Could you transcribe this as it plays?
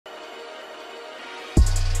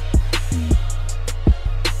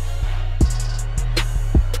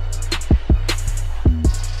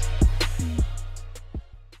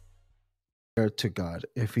to God,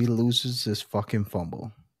 if he loses this fucking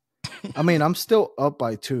fumble, I mean, I'm still up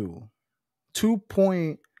by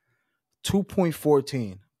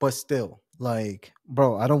 2.14, but still, like,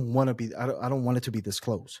 bro, I don't want to be. I don't want it to be this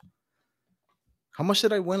close. How much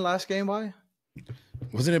did I win last game by?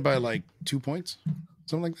 Wasn't it by like 2 points?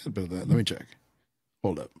 Something like that. But let me check.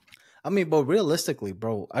 Hold up. I mean, but realistically,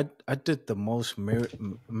 bro, I did the most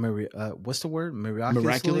what's the word?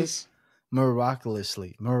 Miraculous.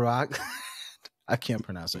 I can't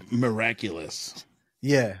pronounce it. Miraculous.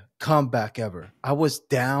 Yeah, comeback ever. I was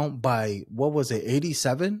down by, what was it,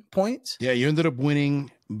 87 points? Yeah, you ended up winning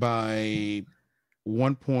by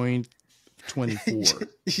 1.24.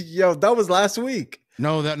 Yo, that was last week.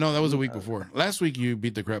 No, that was a week before. Last week you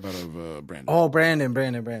beat the crap out of Brandon. Oh, Brandon.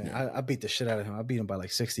 Yeah. I beat the shit out of him. I beat him by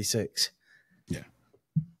like 66. Yeah.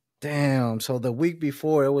 Damn. So the week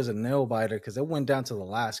before it was a nail biter because it went down to the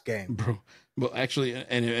last game. Bro. Well, actually,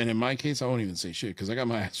 and in my case, I won't even say shit because I got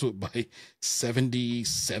my ass whooped by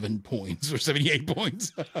 77 points or 78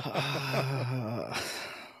 points.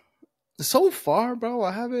 So far, bro,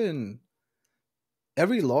 I haven't.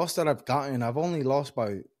 Every loss that I've gotten, I've only lost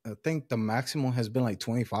by, I think the maximum has been like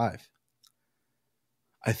 25.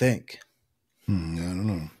 I think. I don't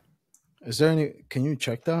know. Is there any, can you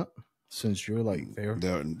check that since you're like there?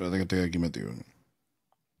 But I think I give it to you.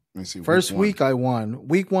 Let me see. First week I won.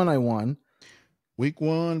 Week 1 I won. Week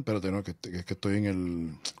 1, pero no, que estoy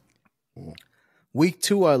en el. Oh. Week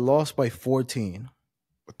 2 I lost by 14.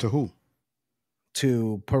 To who?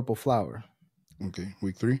 To Purple Flower. Okay.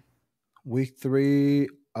 Week 3? Week 3,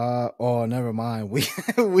 oh, never mind.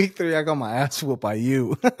 Week 3 I got my ass whooped by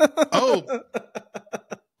you. Oh.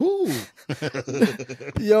 Ooh.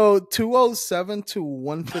 Yo, 207 to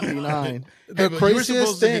 159. You were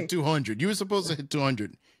supposed to hit 200. You were supposed to hit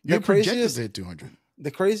 200. You were projected to hit 200.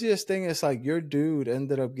 The craziest thing is like your dude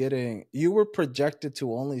ended up getting, you were projected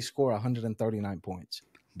to only score 139 points.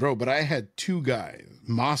 Bro, but I had 2 guys.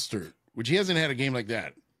 Mostert, which he hasn't had a game like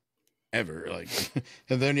that ever. Like,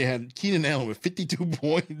 and then you had Keenan Allen with 52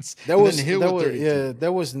 points. There was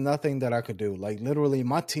nothing that I could do. Like literally,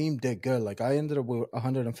 my team did good. Like I ended up with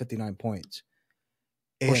 159 points.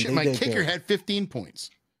 Oh shit! My kicker had 15 points.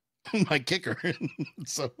 My kicker.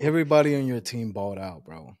 So everybody on your team balled out,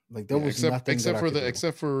 bro. Like there was nothing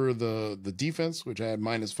except for the defense, which I had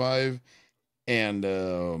 -5, and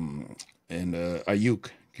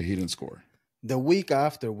Ayuk, he didn't score. The week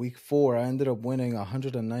after, week 4, I ended up winning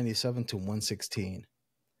 197 to 116.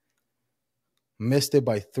 Missed it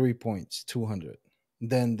by 3 points, 200.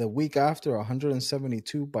 Then the week after,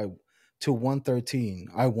 172 to 113.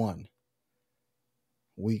 I won.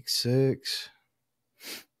 Week 6,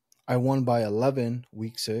 I won by 11.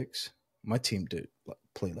 Week 6, my team did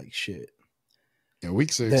play like shit. Yeah,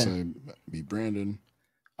 week 6, I beat Brandon.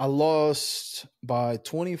 I lost by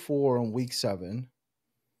 24 on week 7.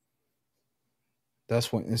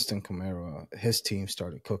 That's when Instant Camara, his team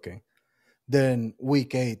started cooking. Then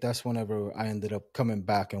week 8, that's whenever I ended up coming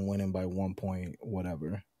back and winning by 1 point,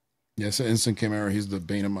 whatever. Yeah, so Instant Camara, he's the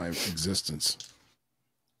bane of my existence.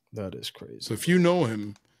 That is crazy. So if you know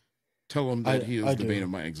him, tell him that he is the bane of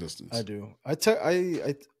my existence. I do.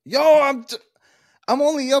 I'm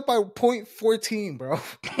only up by 0.14, bro.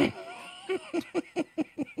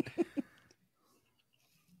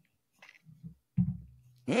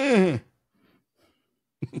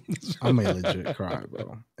 I may legit cry,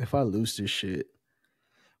 bro. If I lose this shit.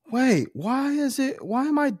 Wait, why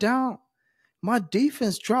am I down? My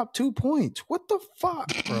defense dropped 2 points. What the fuck,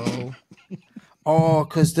 bro? Oh,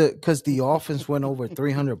 cause the offense went over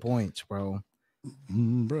 300 points, bro.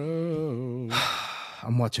 Bro.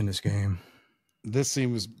 I'm watching this game. This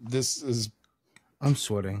is I'm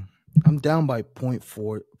sweating. I'm down by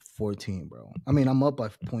 0.14, bro. I mean, I'm up by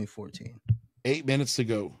 0.14. 8 minutes to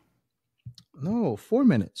go. No, 4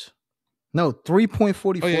 minutes. No,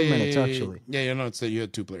 3.44 minutes, actually. Yeah, no, it's that you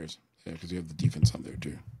had 2 players. Yeah, because you have the defense on there,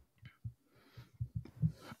 too.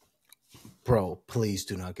 Bro, please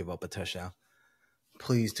do not give up a touchdown.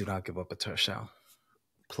 Please do not give up a touchdown.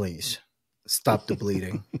 Please. Stop the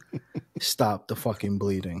bleeding. Stop the fucking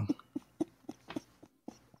bleeding.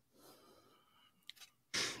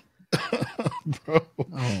 Bro.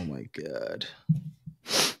 Oh, my God.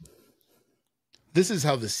 This is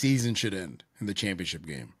how the season should end in the championship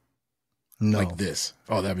game. No. Like this.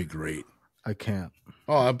 Oh, that'd be great. I can't.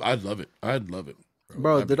 Oh, I'd love it.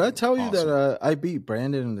 Bro, did I tell you that I beat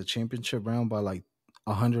Brandon in the championship round by like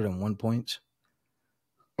 101 points?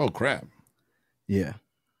 Oh, crap. Yeah.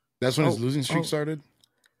 That's when his losing streak started?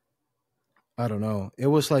 I don't know. It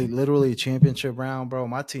was like literally a championship round, bro.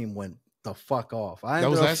 My team went the fuck off. That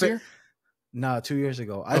was last year? Nah, 2 years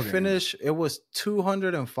ago. I Okay. finished, it was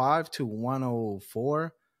 205 to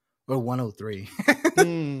 104 or 103.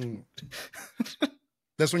 Mm.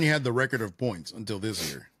 That's when you had the record of points until this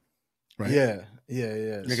year, right? Yeah.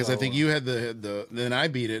 Because I think you had the then I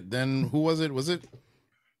beat it. Then who was it? Was it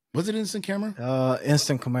Instant Camera?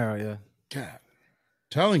 Instant Camaro, yeah. God,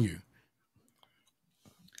 telling you,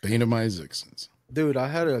 bane of my existence. Dude, I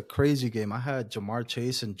had a crazy game. I had Jamar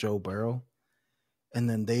Chase and Joe Burrow. And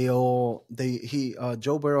then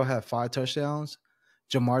Joe Burrow had 5 touchdowns.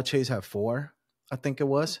 Jamar Chase had 4, I think it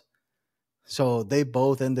was. So they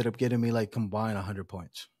both ended up getting me like combined 100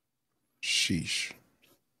 points. Sheesh.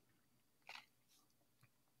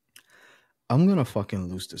 I'm gonna fucking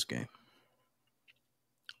lose this game.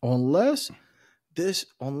 Unless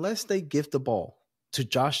they give the ball to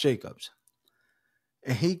Josh Jacobs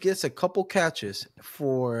and he gets a couple catches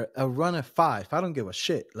for a run of 5. I don't give a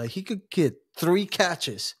shit. Like he could get 3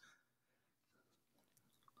 catches.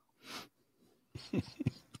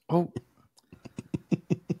 Oh.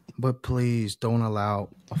 But please don't allow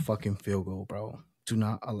a fucking field goal, bro. Do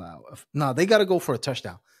not allow. No, they got to go for a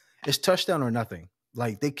touchdown. It's touchdown or nothing.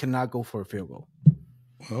 Like they cannot go for a field goal.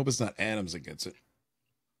 I hope it's not Adams that gets it.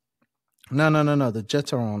 No. The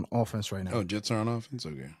Jets are on offense right now. Oh, Jets are on offense?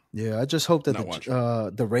 Okay. Yeah, I just hope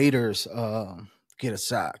that the Raiders get a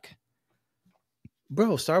sack.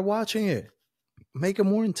 Bro, start watching it. Make it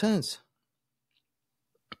more intense.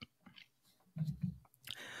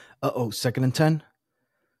 Uh-oh, 2nd and 10.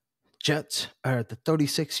 Jets are at the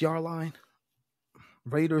 36-yard line.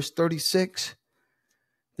 Raiders 36.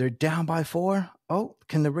 They're down by 4. Oh,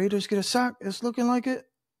 can the Raiders get a sack? It's looking like it.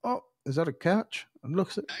 Oh, is that a catch? It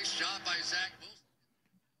looks it. Nice shot by Zach Wilson.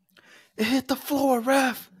 It hit the floor,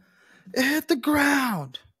 ref. It hit the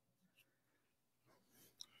ground.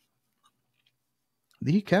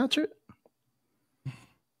 Did he catch it?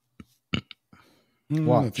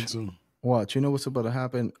 Watch. I think so. Watch. You know what's about to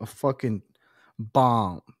happen? A fucking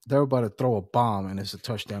bomb. They're about to throw a bomb, and it's a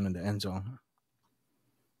touchdown in the end zone.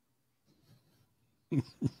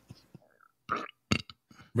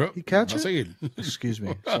 Bro, He catch I'll it? say it. Excuse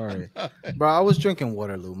me. Sorry. Bro, I was drinking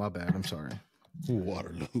Waterloo. My bad. I'm sorry.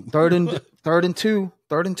 Waterloo. Third and 2.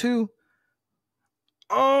 3rd and 2.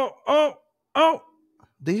 Oh.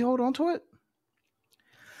 Did he hold on to it?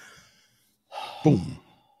 Boom.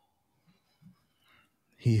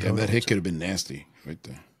 Damn, That hit could have been nasty right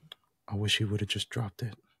there. I wish he would have just dropped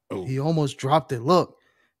it. Oh, He almost dropped it. Look.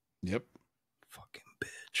 yep. Fucking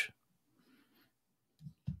bitch.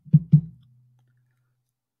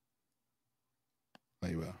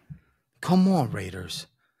 There you go. Come on, Raiders.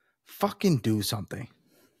 Fucking do something.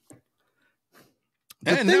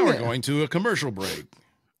 The And now thing we're that- going to a commercial break.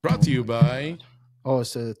 Brought to you by Oh,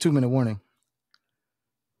 it's a 2-minute warning.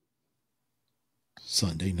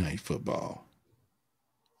 Sunday Night Football.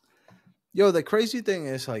 Yo, the crazy thing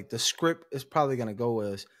is like the script is probably gonna go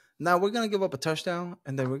as now we're gonna give up a touchdown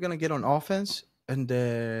and then we're gonna get on offense and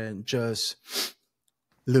then just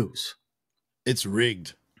lose. It's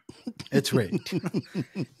rigged. It's rigged.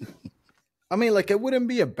 I mean, like it wouldn't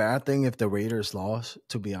be a bad thing if the Raiders lost,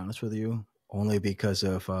 to be honest with you, only because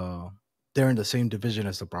of they're in the same division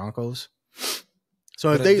as the Broncos. So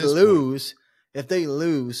But if at they this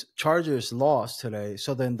lose, Chargers lost today.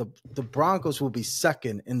 So then the Broncos will be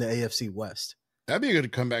second in the AFC West. That'd be a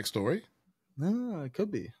good comeback story. No, it could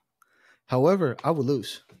be. However, I would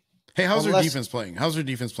lose. Hey, how's their Unless- defense playing? How's their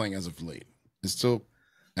defense playing as of late? It's still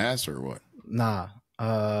ass or what? Nah.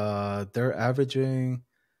 They're averaging.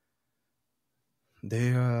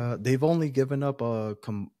 They've only given up a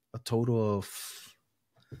total of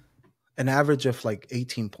an average of like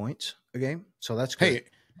 18 points a game. So that's good. Hey,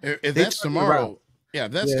 if They that's turned it around. tomorrow,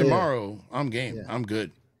 if that's Yeah. tomorrow, I'm game. Yeah. I'm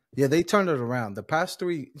good. Yeah, they turned it around. The past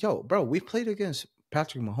 3, bro, we played against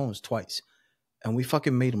Patrick Mahomes twice, and we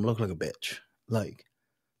fucking made him look like a bitch. Like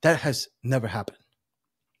that has never happened.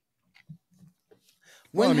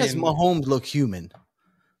 When Well, I has mean- Mahomes looked human?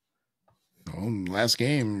 Last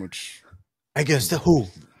game, which Against who?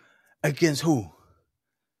 Against who?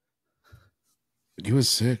 he was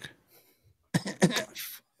sick.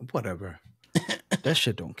 Whatever. That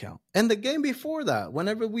shit don't count. And the game before that,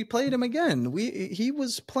 whenever we played him again, he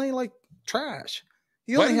was playing like trash.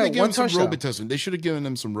 He Why only didn't they had give one him some touchdown. Robitussin? They should have given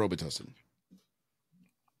them some Robitussin.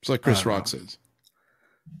 It's like Chris Rock says.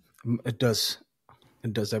 It does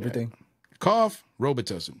everything. Cough,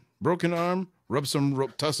 Robitussin. Broken arm, rub some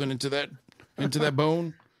Robitussin into that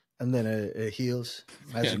bone. And then it heals.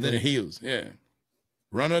 Yeah, and then it heals. Yeah.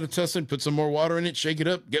 Run out of tussin, put some more water in it, shake it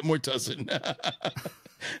up, get more tussin.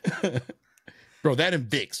 Bro, that and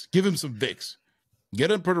Vicks. Give him some Vicks. Get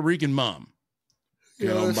a Puerto Rican mom. Que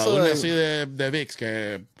Yeah, los it's balones like- así de VIX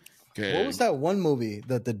que What was that one movie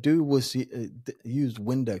that the dude was used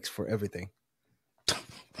Windex for everything?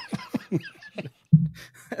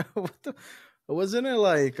 What the, wasn't it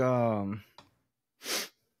like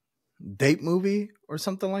date movie or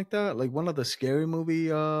something like that? Like one of the scary movie.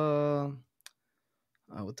 What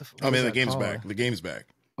the? I What mean, was the that game's called? back. The game's back.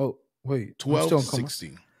 Oh wait, 12 still to in commer-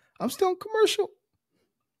 16. I'm still in commercial.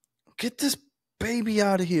 Get this baby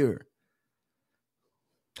out of here.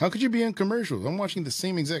 How could you be in commercials? I'm watching the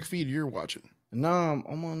same exact feed you're watching. No,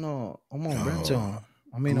 I'm on Red Zone.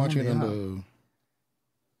 I mean, I'm watching it on the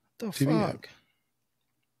the the TV fuck.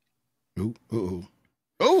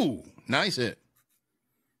 Oh, nice hit.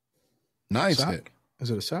 Nice Sack? hit.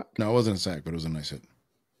 Is it a sack? No, it wasn't a sack, but it was a nice hit.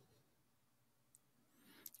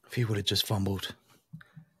 If he would have just fumbled.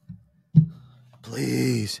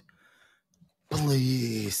 Please.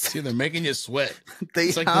 Please. See, they're making you sweat. They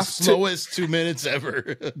It's like the have to. slowest 2 minutes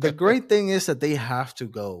ever. The great thing is that they have to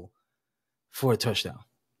go for a touchdown.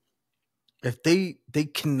 If they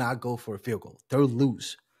cannot go for a field goal, they'll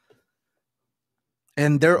lose.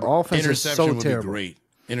 And their offense is Interception so would terrible. be great.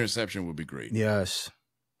 Interception would be great. Yes.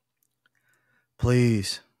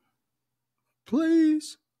 Please.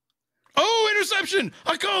 Please. Oh, interception!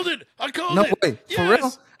 I called it. No, it. wait. Yes! For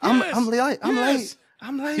real? I'm Yes! late. I'm Yes! late.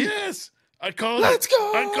 I'm late. Yes, I called Let's it.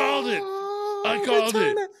 go. I called it. I called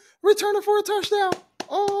it. Return it for a touchdown.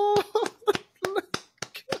 Oh.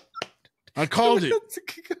 I called it. Let's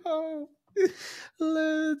go.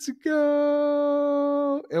 Let's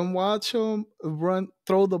go. And watch him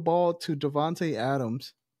throw the ball to Devontae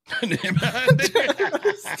Adams.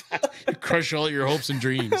 Crush all your hopes and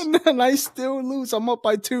dreams. And I still lose. I'm up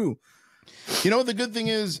by 2. You know what the good thing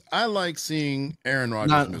is? I like seeing Aaron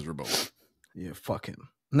Rodgers miserable. Yeah, fuck him.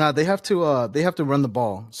 Nah, they have to run the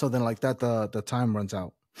ball. So then like that the time runs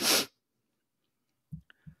out.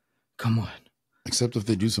 Come on. Except if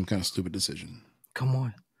they do some kind of stupid decision. Come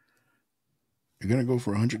on. You're gonna go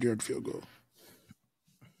for a 100-yard field goal.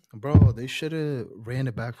 Bro, they should have ran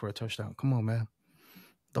it back for a touchdown. Come on, man.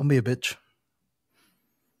 Don't be a bitch.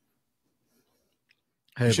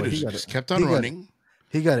 Hey, He should but have he got just it. kept on running.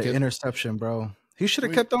 He got an Get- interception, bro. He should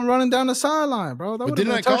have Wait. kept on running down the sideline, bro. That But would have didn't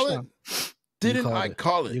been I a call touchdown. it? Didn't called I it.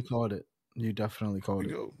 call it? You called it. You definitely called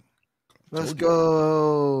There it. we go. Let's Told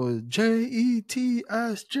go.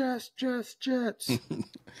 Jets, Jets.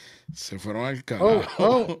 Se fueron al Oh,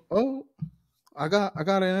 carajo. oh. I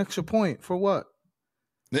got an extra point for what?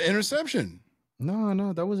 The interception.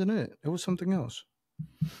 No, that wasn't it. It was something else.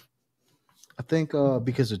 I think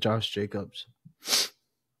because of Josh Jacobs.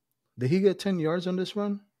 Did he get 10 yards on this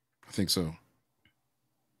run? I think so.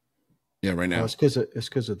 Yeah, right Oh, now. it's because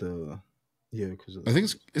of the I think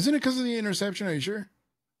isn't it because of the interception? Are you sure?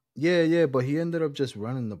 Yeah, but he ended up just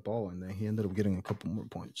running the ball and then he ended up getting a couple more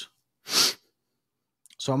points.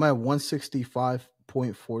 So I'm at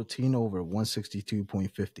 165.14 over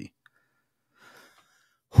 162.50.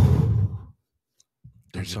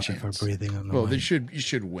 There's a I'm sorry chance. for breathing on the Well, mic. you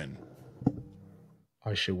should win.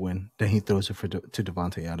 I should win. Then he throws it to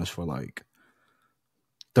Devontae Adams for like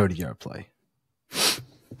 30-yard play.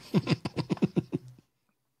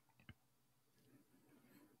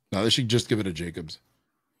 No, they should just give it to Jacobs.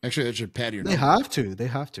 Actually, that should pad your They have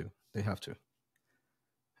to.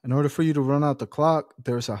 In order for you to run out the clock,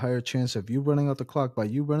 there's a higher chance of you running out the clock by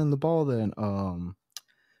you running the ball than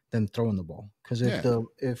throwing the ball. Because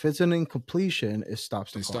if it's an incompletion, it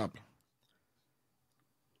stops the They clock. stop.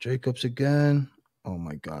 Jacobs again. Oh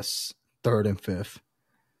my gosh. 3rd and 5th.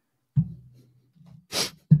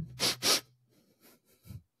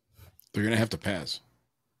 They're gonna have to pass.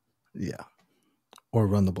 Yeah. Or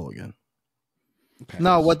run the ball again. Pass.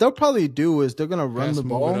 No, what they'll probably do is they're gonna run Pass, the move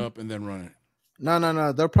ball. it up, and then run it.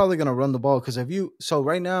 No. They're probably gonna run the ball because so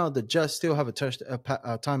right now the Jets still have a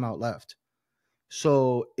timeout left.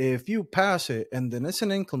 So if you pass it and then it's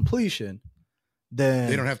an incompletion, then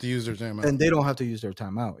They don't have to use their timeout. and they don't have to use their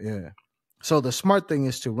timeout. Yeah. So the smart thing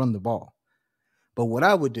is to run the ball. But what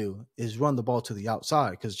I would do is run the ball to the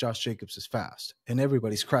outside because Josh Jacobs is fast and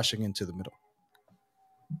everybody's crashing into the middle.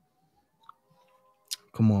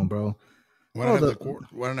 Come on, bro. Why don't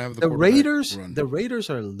I have the The Raiders? run? The Raiders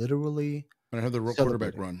are literally Why don't I have the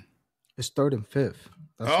quarterback celebrating. run? It's 3rd and 5th.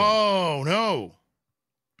 That's why. Oh no,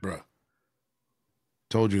 bruh!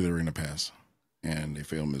 Told you they were gonna pass, and they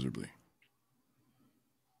failed miserably.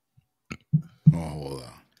 Oh,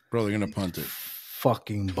 well, bro, they're gonna punt it.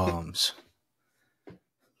 Fucking bums.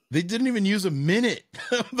 They didn't even use a minute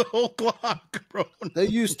of the whole clock, bro. They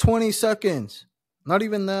used 20 seconds. Not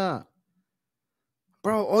even that.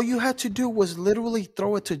 Bro, all you had to do was literally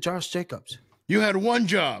throw it to Josh Jacobs. You had one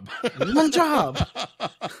job. One job.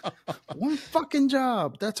 One fucking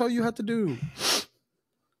job. That's all you had to do.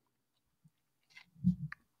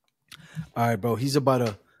 All right, bro. He's about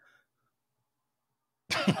to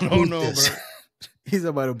Oh no, this. bro. He's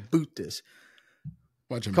about to boot this.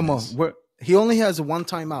 Watch him. Come on. He only has one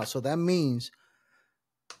timeout, so that means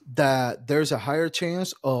that there's a higher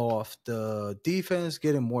chance of the defense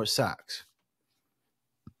getting more sacks.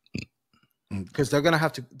 Because they're gonna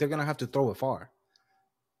have to throw it far.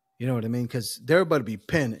 You know what I mean? Because they're about to be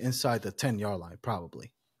pinned inside the 10-yard line,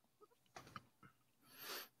 probably.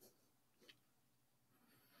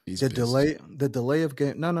 The delay of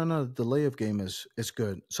game. No. The delay of game is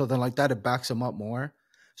good. So then, like that, it backs him up more.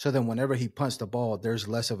 So then, whenever he punts the ball, there's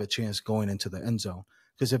less of a chance going into the end zone.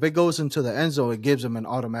 Because if it goes into the end zone, it gives him an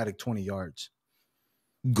automatic 20 yards.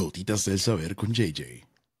 Gotitas del saber con JJ.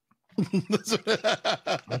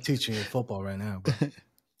 I'm teaching you football right now, bro.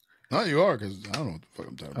 No, you are, because I don't know what the fuck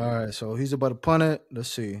I'm talking about. All right, so he's about to punt it. Let's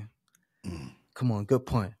see. Come on, good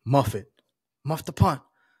punt. Muff it. Muff the punt.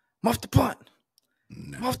 Muff the punt.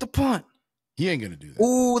 No. Muff the punt. He ain't going to do that.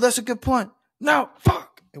 Ooh, that's a good punt. No,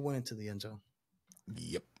 fuck. It went into the end zone.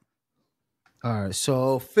 Yep. All right,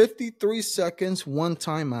 so 53 seconds, one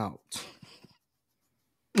timeout.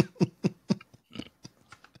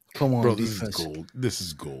 Come on, bro, defense. this is gold. This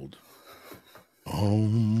is gold.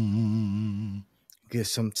 Get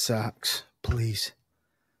some sacks, please.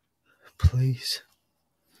 Please.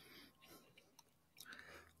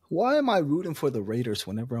 Why am I rooting for the Raiders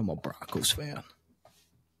whenever I'm a Broncos fan?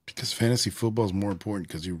 Because fantasy football is more important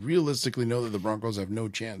because you realistically know that the Broncos have no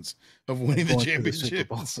chance of winning the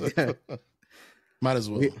championship. Yeah. Might as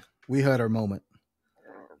well. We had our moment.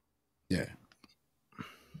 Yeah.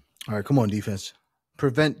 All right, come on, defense.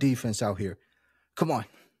 Prevent defense out here. Come on.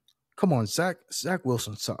 Come on, Zach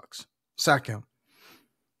Wilson sucks. Sack him.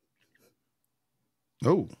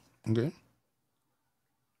 Oh, okay.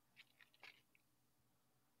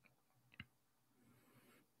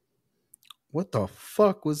 What the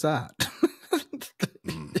fuck was that?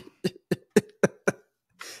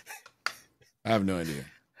 I have no idea.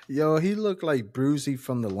 Yo, he looked like Brucey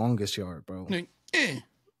from The Longest Yard, bro.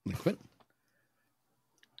 What?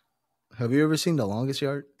 Have you ever seen The Longest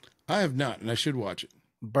Yard? I have not, and I should watch it.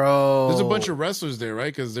 Bro. There's a bunch of wrestlers there,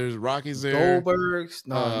 right? Because there's Rocky's there. Goldberg's.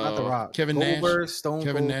 No, not The Rock. Kevin Goldberg, Nash. Stone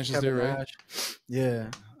Kevin Cold, Nash is Kevin there, Nash. right?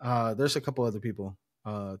 Yeah. There's a couple other people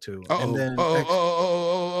too. Oh, And then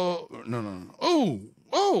no.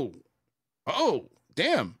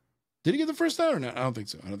 Damn. Did he get the first down or not? I don't think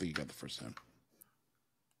so. I don't think he got the first down.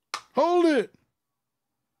 Hold it.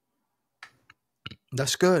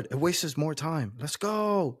 That's good. It wastes more time. Let's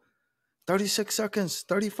go. 36 seconds,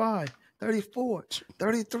 35, 34,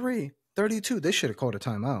 33, 32. They should have called a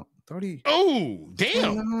timeout. 30. Oh,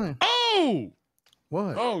 damn. 29. Oh.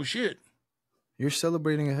 What? Oh, shit. You're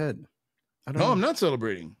celebrating ahead. I don't No, know. I'm not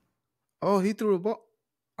celebrating. Oh, he threw a ball.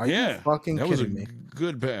 Are you fucking that kidding was me? a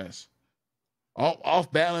good pass. Off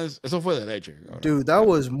balance. Eso fue derecho. Dude, that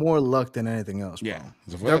was more luck than anything else, bro. Yeah.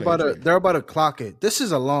 They're about to clock it. This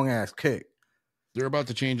is a long ass kick. They're about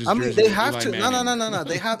to change his I mean, jersey they to have Eli to. Manning. No.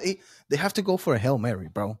 They have to go for a Hail Mary,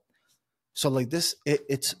 bro. So like this,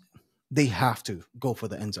 it's they have to go for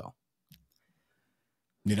the end zone.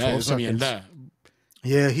 Mira, 12 esa seconds. mierda.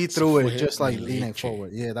 Yeah, he threw it fue just like de leaning leche.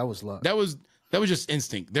 forward. Yeah, that was luck. That was just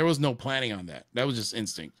instinct. There was no planning on that. That was just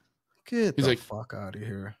instinct. Get He's the like, fuck out of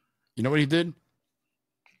here. You know what he did?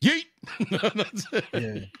 Yeet. That's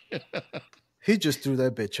it. Yeah. He just threw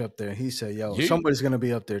that bitch up there. He said, yo, Yeet. somebody's going to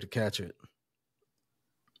be up there to catch it.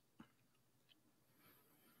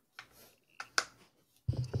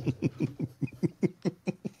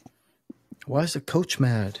 Why is the coach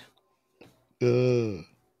mad?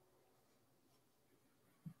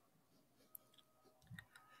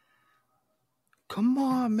 Come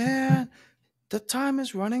on, man. The time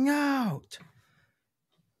is running out.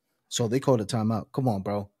 So they called a timeout. Come on,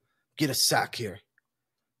 bro. Get a sack here.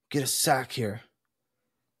 Get a sack here.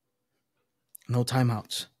 No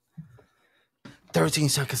timeouts. 13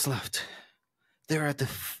 seconds left. They're at the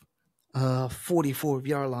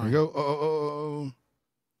 44-yard line. Here we go. Oh.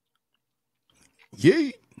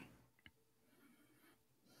 Yeet.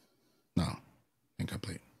 No.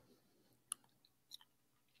 Incomplete.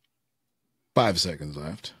 5 seconds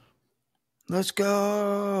left. Let's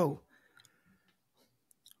go.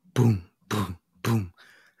 Boom, boom, boom,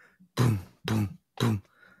 boom, boom, boom,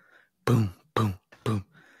 boom, boom, boom.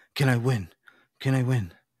 Can I win? Can I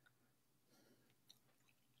win?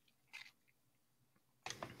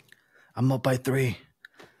 I'm up by 3.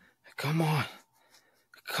 Come on.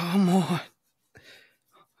 Come on.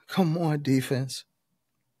 Come on, defense.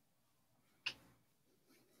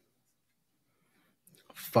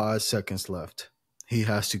 5 seconds left. He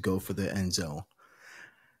has to go for the end zone.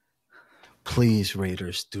 Please,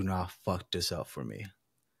 Raiders, do not fuck this up for me.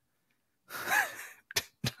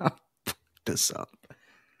 Do not fuck this up.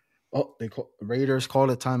 Oh, Raiders called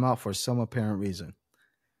a timeout for some apparent reason.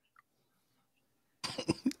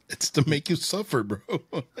 It's to make you suffer, bro.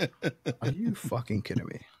 Are you fucking kidding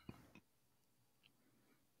me?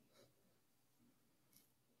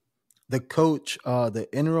 The coach, the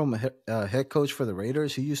interim head coach for the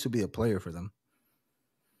Raiders, he used to be a player for them.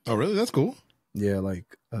 Oh, really? That's cool. Yeah,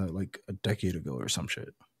 like a decade ago or some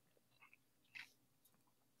shit.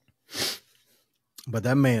 But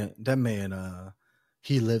that man,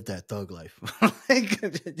 he lived that thug life.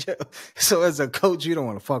 So as a coach, you don't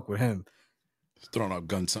want to fuck with him. Throwing out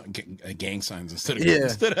gang signs instead of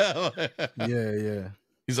Yeah.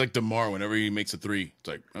 He's like DeMar whenever he makes a three. It's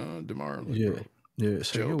like, DeMar. Like, yeah. bro. Yeah.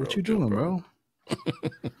 So, Chill, what bro. you doing, bro?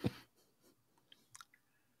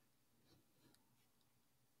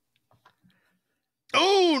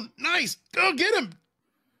 Oh, nice. Go get him.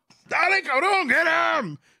 Dale, cabrón, get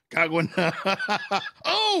him.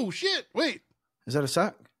 Oh, shit. Wait. Is that a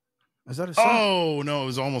sack? Oh, no, it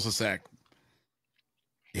was almost a sack.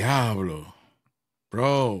 Diablo.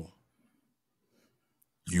 Bro.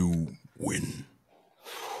 You win.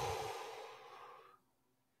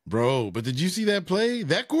 Bro, but did you see that play?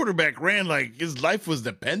 That quarterback ran like his life was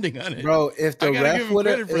depending on it. Bro, if the ref would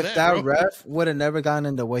have, bro. Ref would have never gotten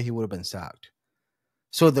in the way, he would have been sacked.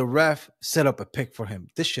 So the ref set up a pick for him.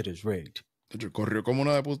 This shit is rigged. Corrió como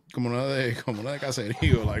una de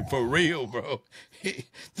caserío, like for real, bro.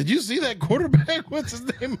 Did you see that quarterback? What's his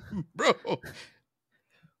name, bro?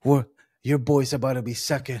 Your boy's about to be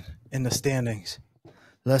second in the standings.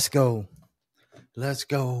 Let's go.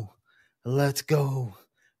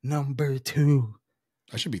 Number 2.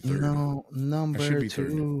 I should be third. No, number I should be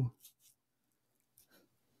 2.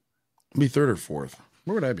 I'll be third or fourth.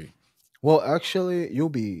 Where would I be? Well, actually, you'll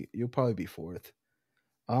probably be fourth.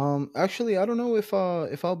 Actually, I don't know if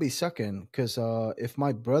I'll be second, because if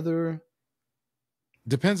my brother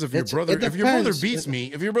depends if your brother beats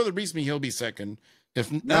me, he'll be second.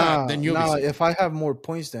 If not, then you'll be second. If I have more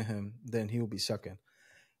points than him, then he'll be second.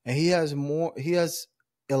 And he has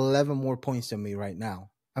 11 more points than me right now.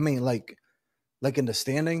 I mean, like in the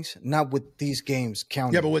standings, not with these games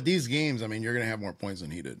counting. Yeah, but with these games, I mean, you're gonna have more points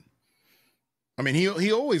than he did. I mean,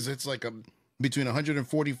 he always, it's like between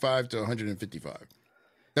 145 to 155.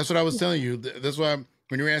 That's what I was telling you. That's why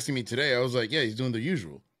when you were asking me today, I was like, yeah, he's doing the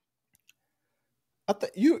usual.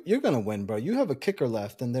 You're gonna win, bro. You have a kicker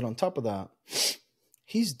left, and then on top of that,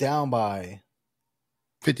 he's down by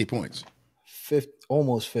 50 points.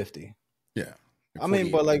 Almost 50. Yeah. I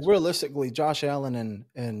mean, but like realistically, Josh Allen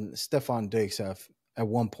and Stephon Diggs have at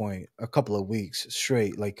one point a couple of weeks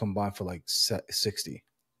straight like combined for like 60.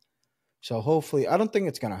 So hopefully, I don't think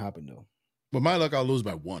it's gonna happen though. But my luck, I'll lose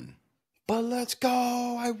by 1. But let's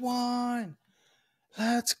go! I won.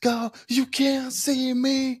 Let's go! You can't see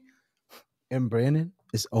me. And Brandon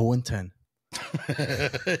is 0-10.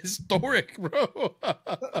 Historic, bro.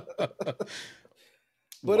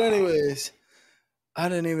 But anyways, I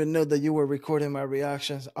didn't even know that you were recording my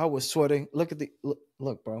reactions. I was sweating. Look at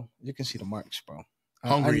look, bro. You can see the marks, bro.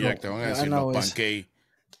 Hungry yak though. I know it's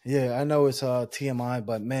yeah, I know it's TMI,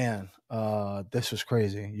 but man, this was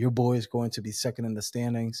crazy. Your boy is going to be second in the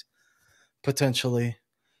standings, potentially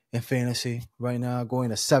in fantasy right now, going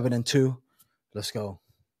to 7-2. Let's go.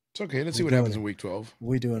 It's okay. Let's see what happens in week 12.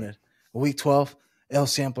 We're doing it. Week 12, El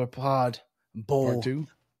Sampler Pod Bowl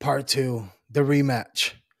Part 2, the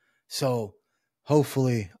rematch. So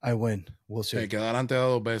hopefully I win. We'll see. Hey, que adelante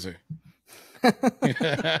dos veces.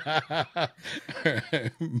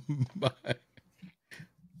 Bye.